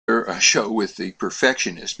your show with the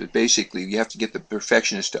perfectionist, but basically you have to get the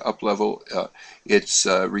perfectionist to up-level its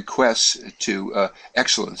requests to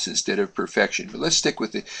excellence instead of perfection. But let's stick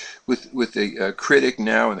with the critic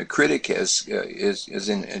now, and the critic is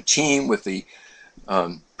in a team with the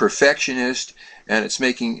perfectionist, and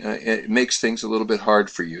it makes things a little bit hard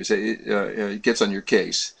for you. It gets on your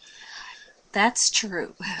case. That's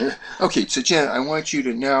true. Okay, so Janet, I want you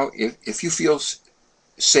to now, if you feel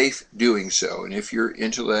safe doing so, and if your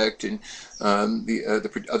intellect and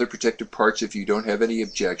the other protective parts, if you don't have any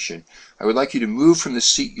objection, I would like you to move from the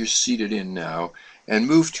seat you're seated in now and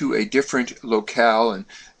move to a different locale, and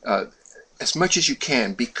as much as you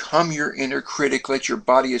can, become your inner critic. Let your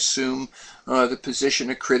body assume the position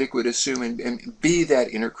a critic would assume, and be that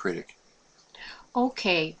inner critic.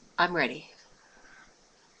 Okay, I'm ready.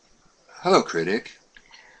 Hello, critic.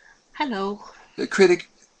 Hello. The critic,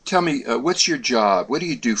 tell me, what's your job? What do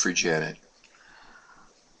you do for Janet?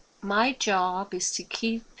 My job is to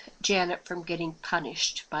keep Janet from getting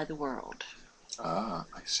punished by the world. Ah,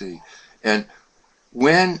 I see. And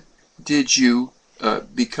when did you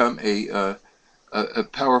become a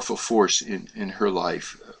powerful force in her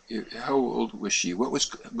life? How old was she? What was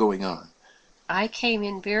going on? I came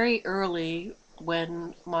in very early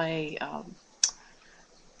when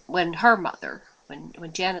when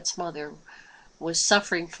Janet's mother was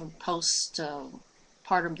suffering from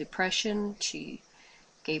postpartum depression. She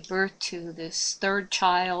gave birth to this third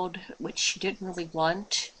child, which she didn't really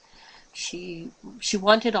want. She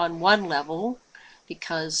wanted on one level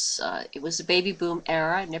because it was a baby boom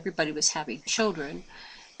era and everybody was having children,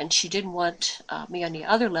 and she didn't want me on the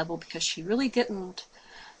other level because she really didn't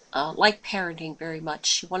like parenting very much.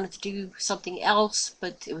 She wanted to do something else,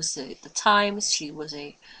 but it was the times. She was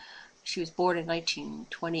born in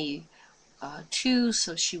 1922,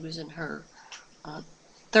 so she was in her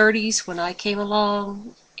 30s when I came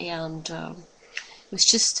along, and it was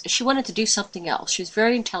just, she wanted to do something else. She was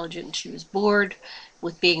very intelligent, and she was bored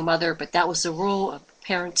with being a mother, but that was the rule of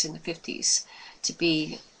parents in the 50s, to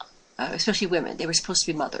be, especially women, they were supposed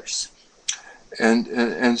to be mothers.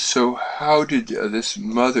 And so how did this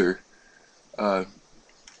mother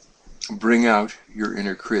bring out your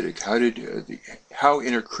inner critic? How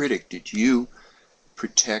inner critic did you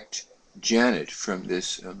protect Janet from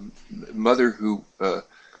this mother who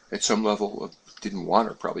at some level didn't want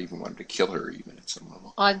her, probably even wanted to kill her even at some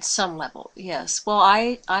level? On some level, yes. Well,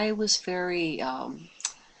 I was very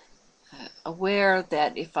aware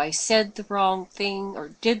that if I said the wrong thing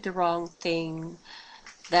or did the wrong thing,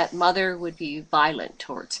 that mother would be violent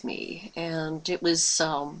towards me. And it was,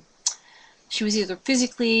 she was either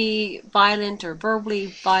physically violent or verbally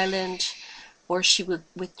violent, or she would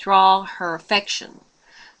withdraw her affection.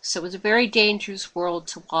 So it was a very dangerous world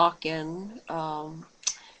to walk in.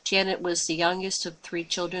 Janet was the youngest of 3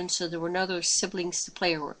 children, so there were no other siblings to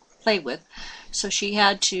play with. So she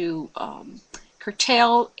had to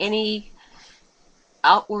curtail any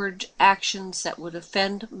outward actions that would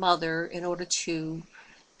offend mother in order to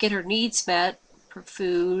get her needs met for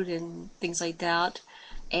food and things like that,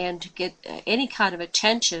 and to get any kind of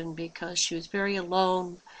attention, because she was very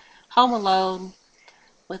alone, home alone,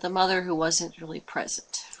 with a mother who wasn't really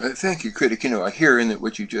present. Thank you, critic. I hear in that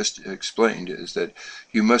what you just explained is that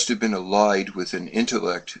you must have been allied with an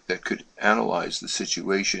intellect that could analyze the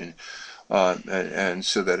situation, and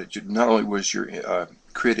so that it not only was your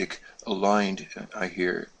critic aligned, I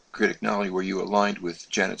hear, critic, not only were you aligned with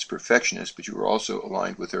Janet's perfectionist, but you were also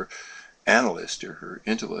aligned with her analyst or her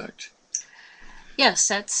intellect. Yes,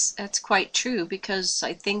 that's quite true, because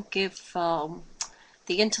I think if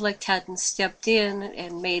the intellect hadn't stepped in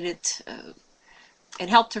and made it and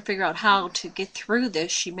helped her figure out how to get through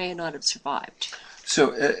this, she may not have survived.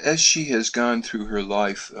 So as she has gone through her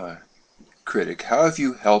life, critic, how have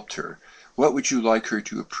you helped her? What would you like her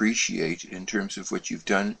to appreciate in terms of what you've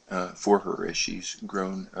done for her as she's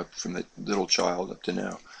grown up from the little child up to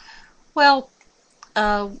now? Well,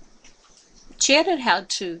 Janet had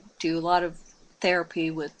to do a lot of therapy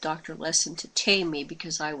with Dr. Lesson to tame me,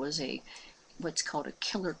 because I was what's called a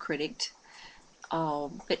killer critic.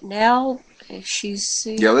 But now she's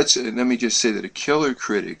let me just say that a killer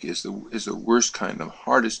critic is the worst kind, the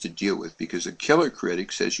hardest to deal with, because a killer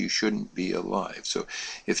critic says you shouldn't be alive. So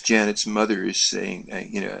if Janet's mother is saying,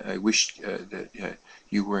 I wish that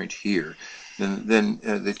you weren't here, then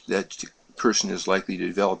that person is likely to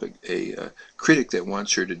develop a critic that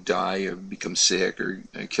wants her to die or become sick or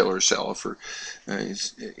kill herself or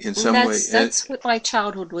in some way. That's what my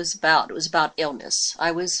childhood was about. It was about illness.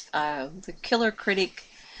 I was the killer critic.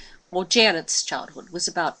 Well, Janet's childhood was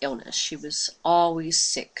about illness. She was always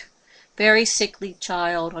sick. very sickly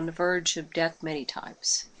child on the verge of death many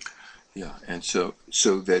times. Yeah, and so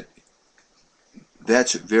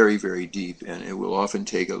that's very, very deep, and it will often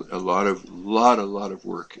take a lot of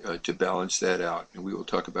work to balance that out, and we will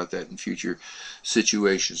talk about that in future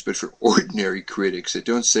situations. But for ordinary critics that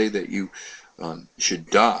don't say that you should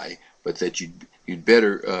die, but that you'd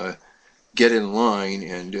better get in line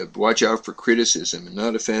and watch out for criticism and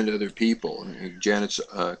not offend other people. And Janet's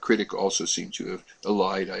critic also seemed to have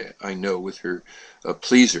allied, I know, with her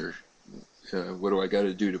pleaser. What do I got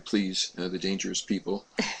to do to please the dangerous people?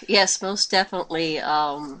 Yes, most definitely.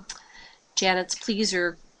 Janet's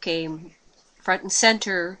pleaser came front and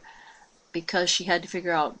center because she had to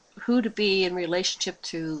figure out who to be in relationship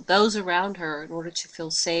to those around her in order to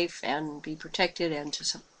feel safe and be protected and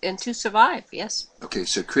to survive. Yes. Okay,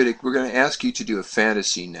 so critic, we're going to ask you to do a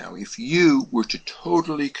fantasy now. If you were to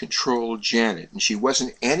totally control Janet and she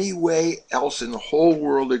wasn't any way else in the whole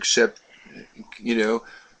world except,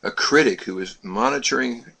 a critic who was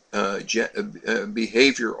monitoring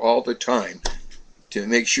behavior all the time to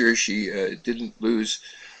make sure she didn't lose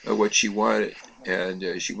what she wanted and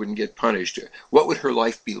she wouldn't get punished, what would her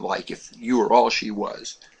life be like if you were all she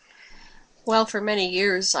was? Well, for many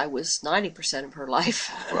years, I was 90% of her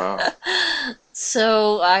life. Wow.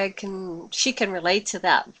 So she can relate to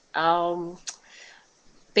that.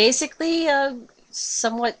 Basically,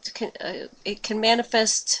 it can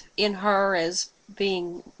manifest in her as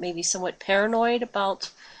being maybe somewhat paranoid about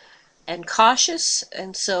and cautious.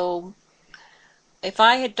 And so if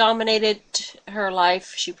I had dominated her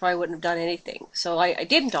life, she probably wouldn't have done anything. So I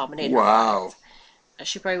didn't dominate her life. Wow.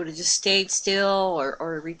 She probably would have just stayed still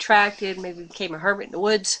or retracted, maybe became a hermit in the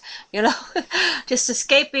woods, just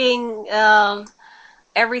escaping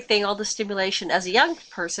everything, all the stimulation as a young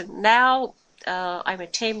person. Now I'm a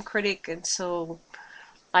tame critic, and so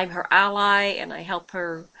I'm her ally, and I help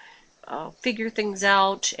her figure things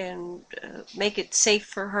out and make it safe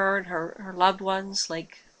for her and her loved ones,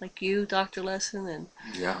 like you, Dr. Lesson, and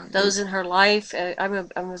those in her life. I'm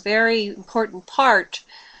a very important part,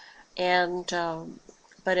 and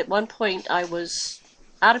but at one point I was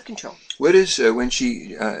out of control. What is when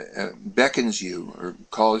she beckons you or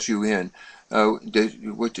calls you in?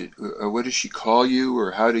 What does she call you,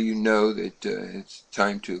 or how do you know that it's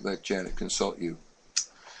time to let Janet consult you?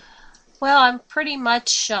 Well, I'm pretty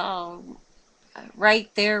much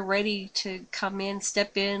right there, ready to come in,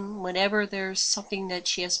 step in whenever there's something that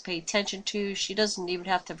she has to pay attention to. She doesn't even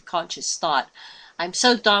have to have conscious thought. I'm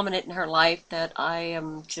so dominant in her life that I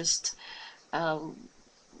am just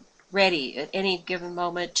ready at any given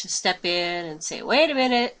moment to step in and say, wait a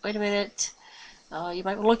minute, you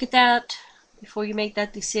might want to look at that before you make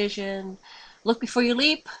that decision. Look before you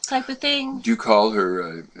leap, type of thing. Do you call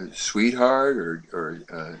her sweetheart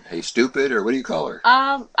or hey stupid, or what do you call her?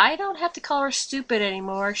 I don't have to call her stupid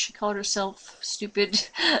anymore. She called herself stupid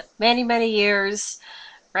many, many years.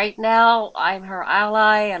 Right now, I'm her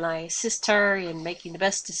ally, and I assist her in making the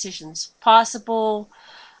best decisions possible.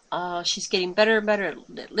 She's getting better and better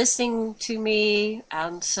at listening to me,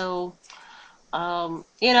 and so,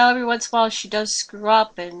 every once in a while she does screw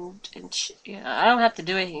up, and I don't have to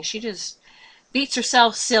do anything. She just beats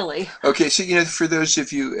herself silly. Okay, so for those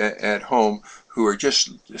of you at home who are just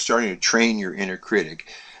starting to train your inner critic,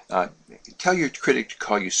 tell your critic to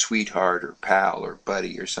call you sweetheart or pal or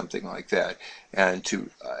buddy or something like that, and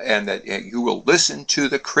that you will listen to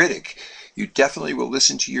the critic. You definitely will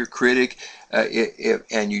listen to your critic,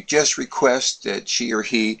 and you just request that she or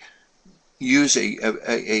he use a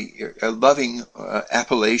loving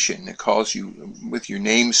appellation that calls you with your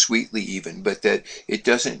name sweetly even, but that it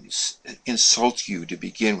doesn't insult you to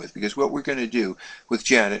begin with. Because what we're going to do with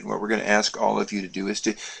Janet and what we're going to ask all of you to do is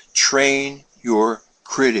to train your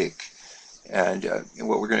critic. And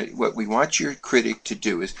what we want your critic to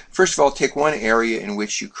do is, first of all, take one area in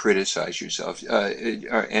which you criticize yourself.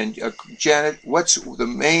 Janet, what's the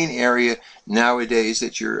main area nowadays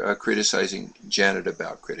that you're criticizing Janet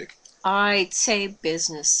about, critic? I'd say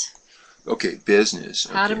business. Okay, business.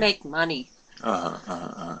 Okay. How to make money.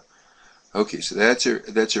 Okay, so that's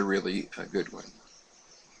a really good one.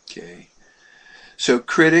 Okay, so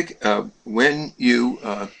critic, when you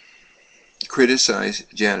criticize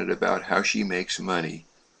Janet about how she makes money,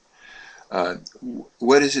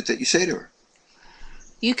 what is it that you say to her?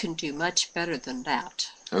 You can do much better than that.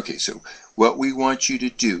 Okay, so what we want you to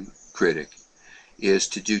do, critic, is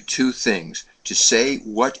to do two things. To say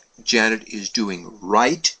what Janet is doing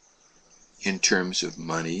right in terms of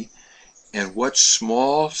money and what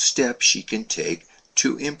small steps she can take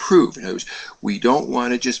to improve. In other words, we don't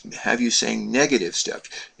want to just have you saying negative stuff,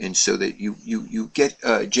 and so that you get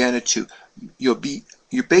Janet to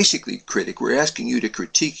you're basically critic. We're asking you to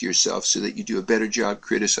critique yourself so that you do a better job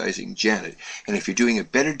criticizing Janet. And if you're doing a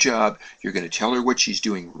better job, you're going to tell her what she's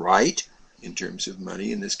doing right, in terms of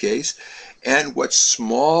money in this case, and what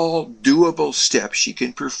small doable steps she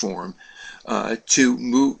can perform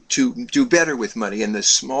to do better with money. And the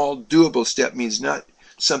small doable step means not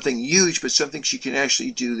something huge, but something she can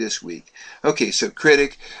actually do this week. Okay, so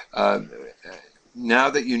critic, now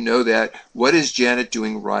that you know that, what is Janet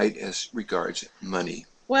doing right as regards money?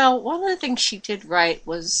 Well, one of the things she did right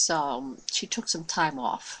was she took some time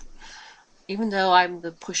off. Even though I'm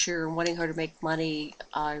the pusher and wanting her to make money,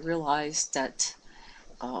 I realized that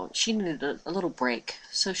she needed a little break.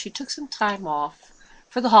 So she took some time off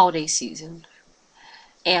for the holiday season.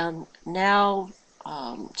 And now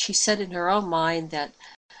she said in her own mind that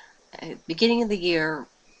at the beginning of the year,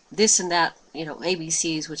 this and that,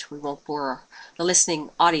 ABCs, which we won't bore the listening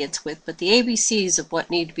audience with, but the ABCs of what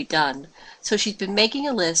need to be done. So she's been making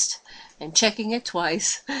a list and checking it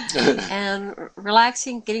twice and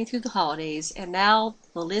relaxing, getting through the holidays. And now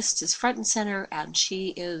the list is front and center, and she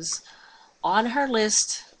is on her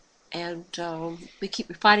list, and we keep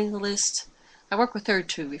refining the list. I work with her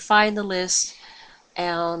to refine the list,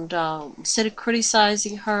 and instead of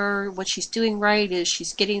criticizing her, what she's doing right is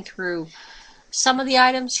she's getting through some of the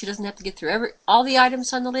items. She doesn't have to get through all the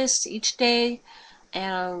items on the list each day,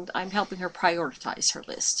 and I'm helping her prioritize her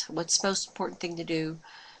list. What's the most important thing to do,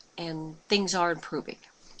 and things are improving.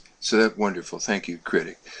 So that's wonderful. Thank you,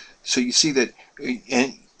 critic. So you see that,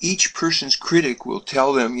 and each person's critic will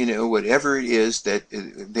tell them, whatever it is that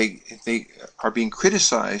they are being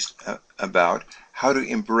criticized about, how to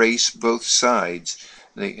embrace both sides,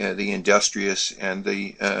 the industrious and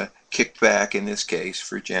the kicked back, in this case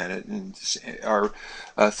for Janet, and are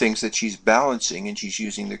things that she's balancing, and she's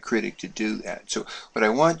using the critic to do that. So what I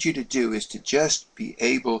want you to do is to just be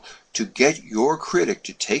able to get your critic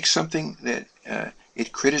to take something that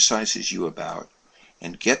it criticizes you about,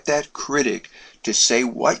 and get that critic to say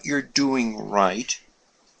what you're doing right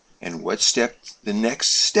and what the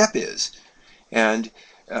next step is. And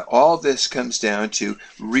all this comes down to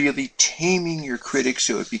really taming your critic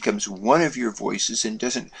so it becomes one of your voices and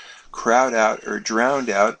doesn't crowd out or drown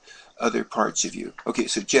out other parts of you. Okay,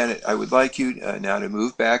 so Janet, I would like you now to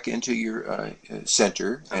move back into your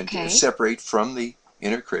center and separate from the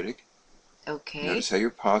inner critic. Okay. Notice how your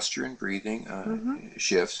posture and breathing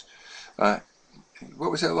shifts.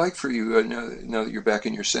 What was that like for you now that you're back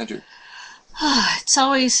in your center? It's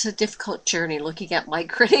always a difficult journey looking at my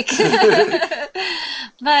critic.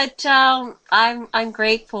 But I'm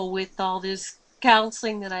grateful with all this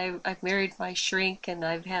counseling that I've married my shrink, and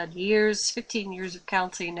I've had 15 years of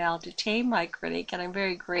counseling now to tame my critic, and I'm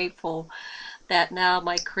very grateful that now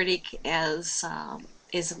my critic is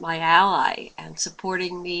my ally and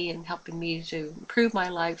supporting me and helping me to improve my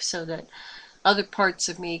life so that other parts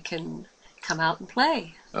of me can come out and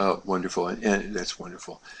play. Oh, wonderful. And that's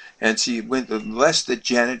wonderful. And see, the less that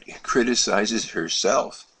Janet criticizes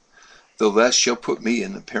herself, the less she'll put me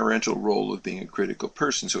in the parental role of being a critical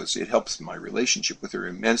person. So it helps my relationship with her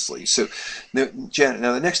immensely. So, Janet,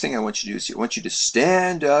 now the next thing I want you to do is I want you to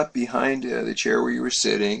stand up behind the chair where you were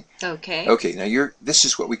sitting. Okay. Okay, now this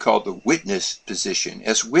is what we call the witness position.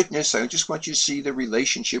 As witness, I just want you to see the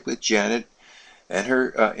relationship with Janet and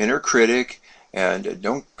her inner critic. And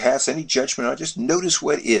don't pass any judgment on it. Just notice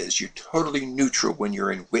what is. You're totally neutral when you're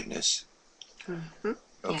in witness. Mm-hmm.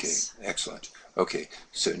 Okay, yes. Excellent. Okay,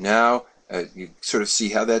 so now you sort of see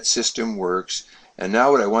how that system works. And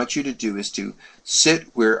now what I want you to do is to sit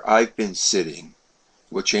where I've been sitting.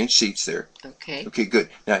 We'll change seats there. Okay. Okay, good.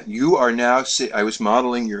 Now you are I was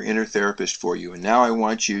modeling your inner therapist for you. And now I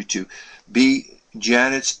want you to be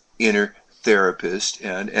Janet's inner therapist,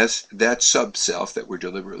 and as that sub-self that we're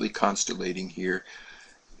deliberately constellating here,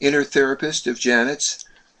 inner therapist of Janet's,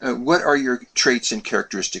 what are your traits and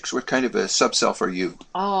characteristics? What kind of a sub-self are you?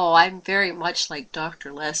 Oh, I'm very much like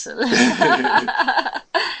Dr. Lesson.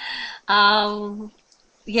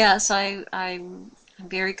 Yes, I'm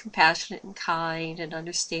very compassionate and kind and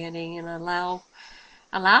understanding, and I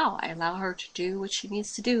allow her to do what she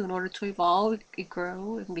needs to do in order to evolve,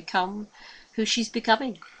 grow, and become who she's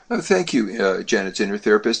becoming. Oh, thank you, Janet's inner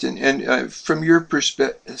therapist. And from your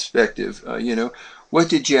perspective, what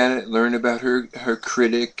did Janet learn about her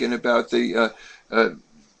critic and about the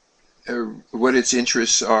what its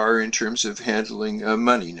interests are in terms of handling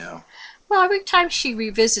money now? Well, every time she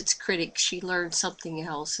revisits critic, she learns something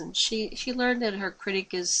else, and she learned that her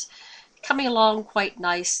critic is coming along quite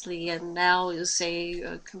nicely, and now is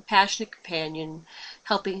a compassionate companion,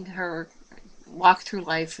 helping her walk through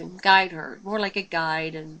life and guide her, more like a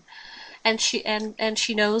guide, and and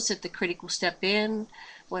she knows that the critic will step in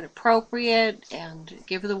when appropriate and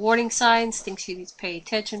give her the warning signs, things she needs to pay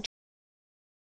attention